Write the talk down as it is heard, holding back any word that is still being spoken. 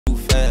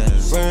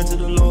Praying to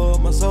the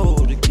Lord, my soul,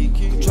 to keep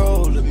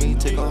control of me,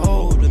 take a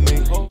hold of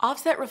me.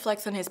 Offset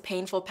reflects on his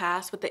painful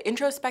past with the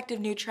introspective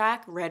new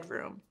track, Red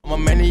Room. My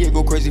mania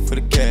go crazy for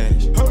the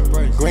cash.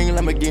 Green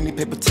Lamborghini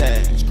paper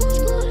tags.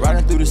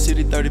 Riding through the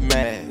city 30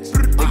 mags.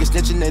 Niggas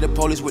snitching, they the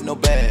police with no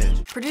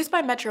badge. Produced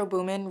by Metro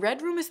Boomin,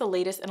 Red Room is the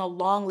latest in a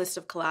long list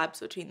of collabs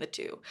between the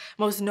two,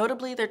 most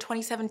notably their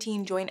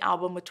 2017 joint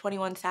album with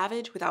 21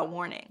 Savage, Without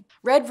Warning.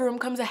 Red Room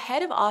comes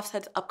ahead of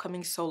Offset's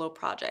upcoming solo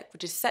project,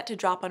 which is set to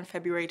drop on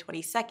February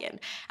 22nd,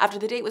 after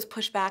the date was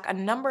pushed back a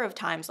number of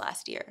times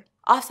last year.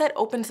 Offset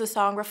opens the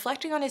song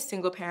reflecting on his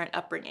single-parent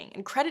upbringing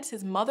and credits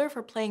his mother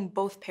for playing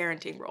both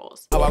parenting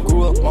roles. How I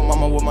grew up, my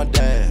mama with my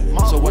dad.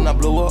 So when I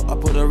blew up, I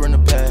put her in the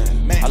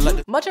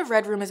pad. Much of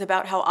Red Room is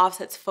about how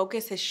Offset's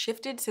focus has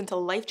shifted since a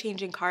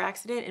life-changing car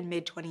accident in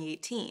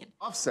mid-2018.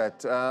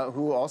 Offset,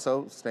 who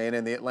also staying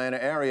in the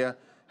Atlanta area,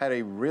 had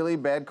a really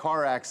bad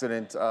car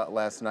accident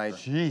last night.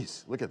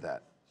 Jeez, look at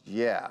that.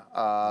 Yeah,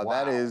 Wow.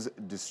 that is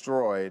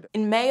destroyed.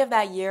 In May of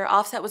that year,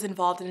 Offset was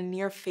involved in a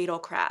near-fatal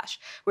crash,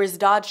 where his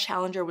Dodge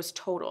Challenger was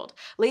totaled.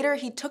 Later,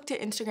 he took to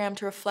Instagram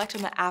to reflect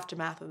on the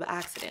aftermath of the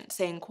accident,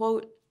 saying,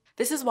 quote,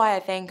 "This is why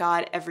I thank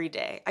God every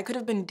day. I could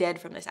have been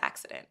dead from this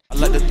accident." I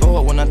like to throw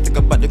it when I think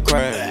about the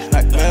crash.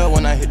 Nightmare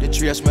when I hit the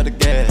tree, I smell the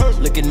gas.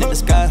 Looking at the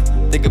sky,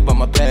 think about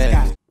my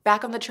past.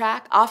 Back on the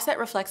track, Offset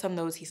reflects on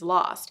those he's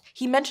lost.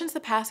 He mentions the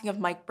passing of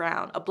Mike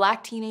Brown, a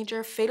black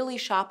teenager fatally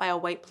shot by a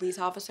white police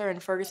officer in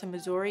Ferguson,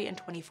 Missouri in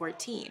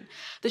 2014.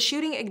 The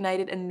shooting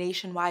ignited a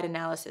nationwide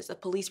analysis of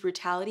police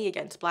brutality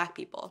against black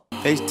people.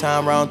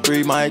 FaceTime round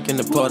 3, Mike in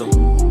the puddle.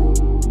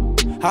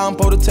 How I'm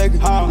supposed to take it?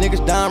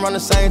 Niggas dying around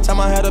the same time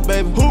I had a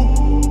baby.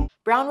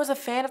 Brown was a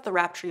fan of the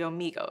rap trio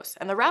Migos,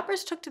 and the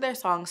rappers took to their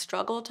song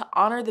Struggle to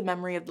honor the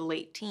memory of the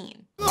late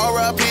teen.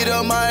 R.I.P.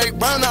 to Mike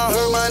Brown, I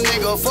heard my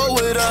nigga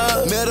forward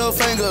up. Middle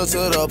finger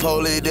to the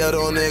police, that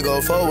old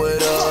nigga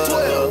forward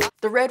up.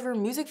 The Red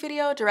Room music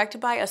video, directed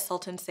by a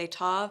Sultan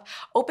Seytov,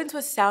 opens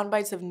with sound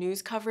bites of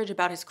news coverage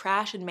about his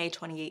crash in May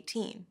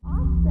 2018.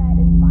 Offset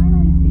is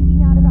finally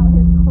speaking out about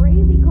his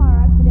crazy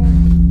car accident.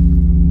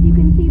 You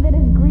can see that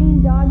his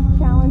green Dodge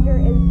Challenger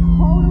is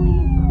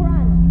totally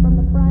crunched from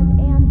the front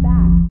and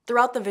back.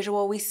 Throughout the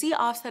visual, we see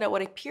Offset at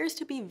what appears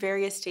to be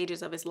various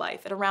stages of his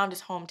life and around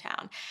his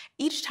hometown,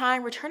 each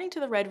time returning to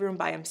the Red Room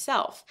by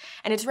himself.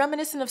 And it's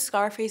reminiscent of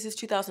Scarface's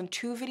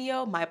 2002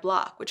 video, My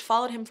Block, which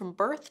followed him from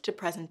birth to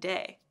present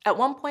day. At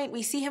one point,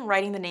 we see him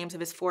writing the names of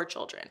his 4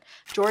 children,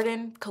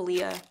 Jordan,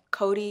 Kalia,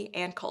 Cody,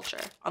 and Culture,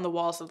 on the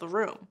walls of the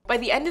room. By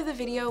the end of the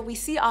video, we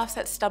see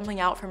Offset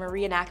stumbling out from a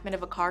reenactment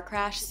of a car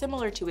crash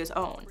similar to his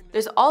own.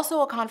 There's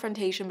also a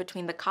confrontation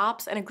between the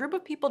cops and a group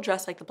of people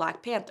dressed like the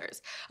Black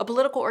Panthers, a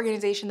political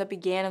organization that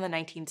began in the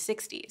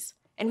 1960s.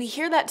 And we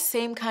hear that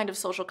same kind of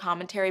social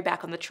commentary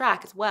back on the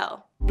track as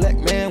well. Black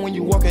man, when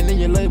you walking in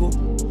your label,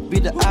 be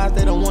the eyes,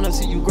 they don't wanna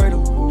see you greater.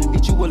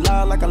 Eat you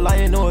alive like a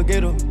lion or a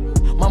gator.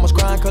 Mama's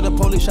crying cause the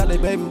police shot their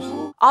babies.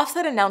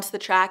 Offset announced the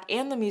track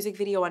and the music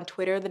video on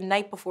Twitter the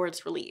night before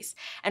its release,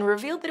 and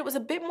revealed that it was a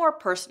bit more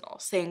personal,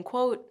 saying,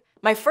 quote,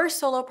 "My first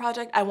solo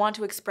project, I want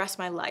to express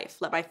my life,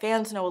 let my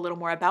fans know a little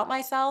more about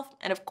myself,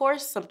 and of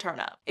course, some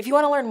turn up." If you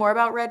want to learn more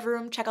about Red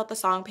Room, check out the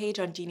song page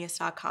on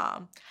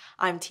Genius.com.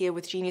 I'm Tia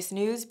with Genius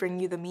News,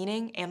 bringing you the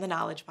meaning and the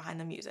knowledge behind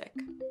the music.